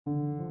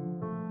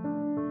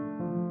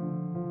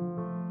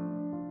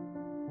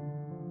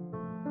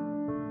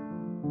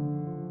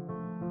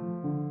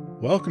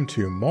Welcome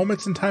to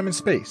Moments in Time and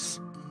Space,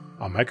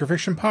 a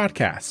microfiction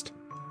podcast,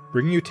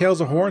 bringing you tales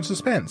of horror and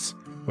suspense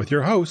with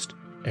your host,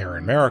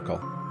 Aaron Maracle.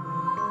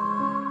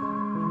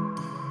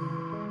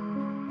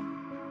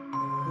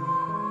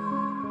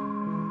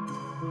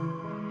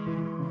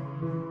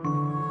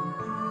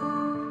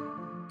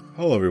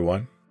 Hello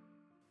everyone.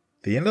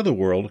 The end of the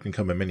world can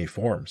come in many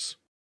forms.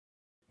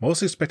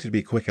 Most expect it to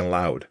be quick and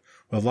loud,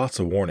 with lots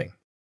of warning.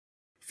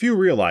 Few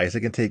realize it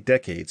can take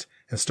decades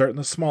and start in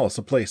the smallest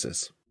of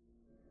places.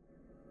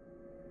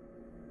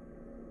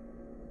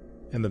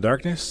 In the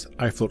darkness,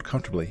 I float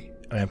comfortably,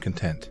 and I am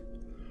content.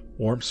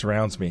 Warmth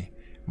surrounds me,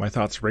 and my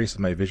thoughts race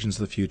with my visions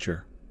of the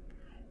future.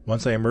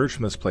 Once I emerge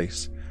from this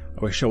place, I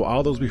will show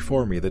all those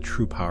before me the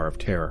true power of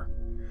terror.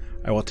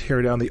 I will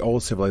tear down the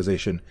old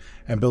civilization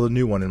and build a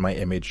new one in my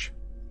image.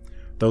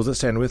 Those that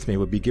stand with me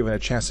will be given a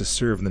chance to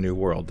serve in the new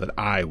world that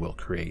I will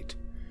create.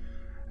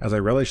 As I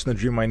relish in the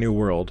dream of my new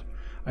world,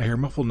 I hear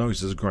muffled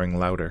noises growing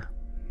louder.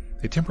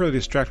 They temporarily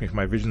distract me from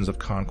my visions of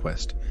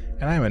conquest,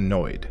 and I am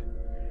annoyed.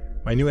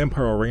 My new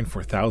empire will reign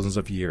for thousands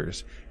of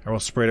years, and will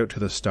spread out to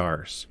the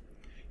stars.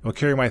 It will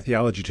carry my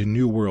theology to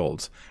new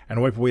worlds,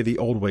 and wipe away the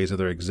old ways of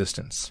their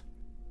existence.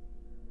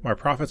 My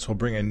prophets will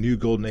bring a new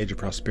golden age of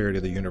prosperity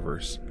to the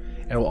universe,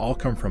 and it will all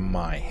come from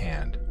my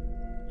hand.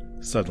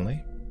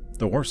 Suddenly,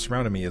 the warmth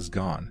surrounding me is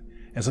gone,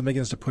 and something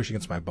begins to push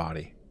against my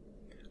body.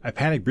 I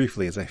panic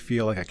briefly as I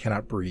feel like I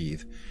cannot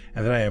breathe,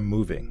 and that I am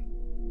moving.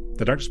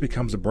 The darkness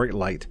becomes a bright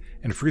light,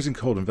 and freezing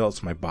cold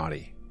envelops my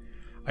body.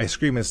 I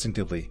scream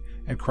instinctively,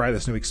 and cry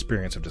this new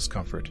experience of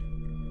discomfort.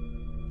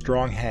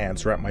 Strong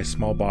hands wrap my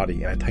small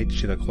body in a tight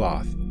sheet of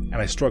cloth, and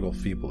I struggle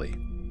feebly.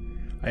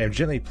 I am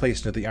gently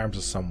placed into the arms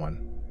of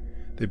someone.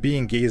 The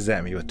being gazes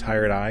at me with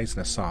tired eyes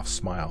and a soft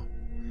smile.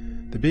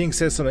 The being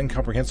says something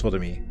incomprehensible to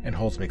me and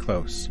holds me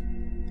close.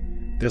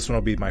 This one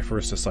will be my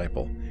first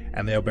disciple,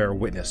 and they will bear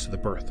witness to the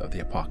birth of the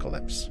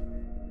apocalypse.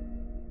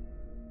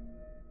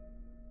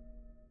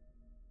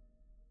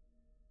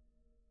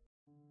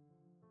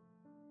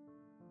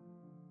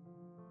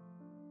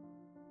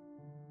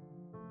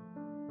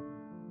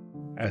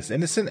 As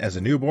innocent as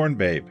a newborn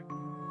babe.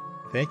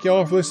 Thank you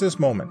all for listening to this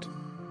moment.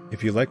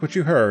 If you like what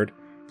you heard,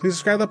 please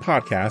subscribe to the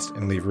podcast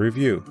and leave a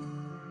review.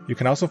 You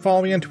can also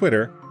follow me on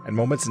Twitter at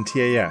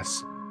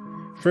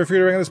MomentsInTAS. Feel free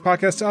to recommend this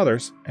podcast to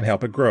others and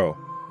help it grow.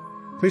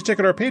 Please check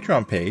out our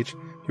Patreon page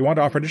if you want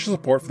to offer additional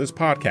support for this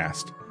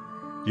podcast.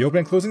 The opening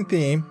and closing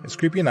theme is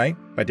Creepy Night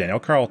by Daniel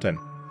Carlton.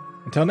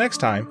 Until next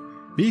time,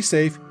 be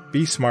safe,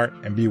 be smart,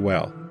 and be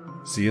well.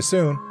 See you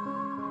soon.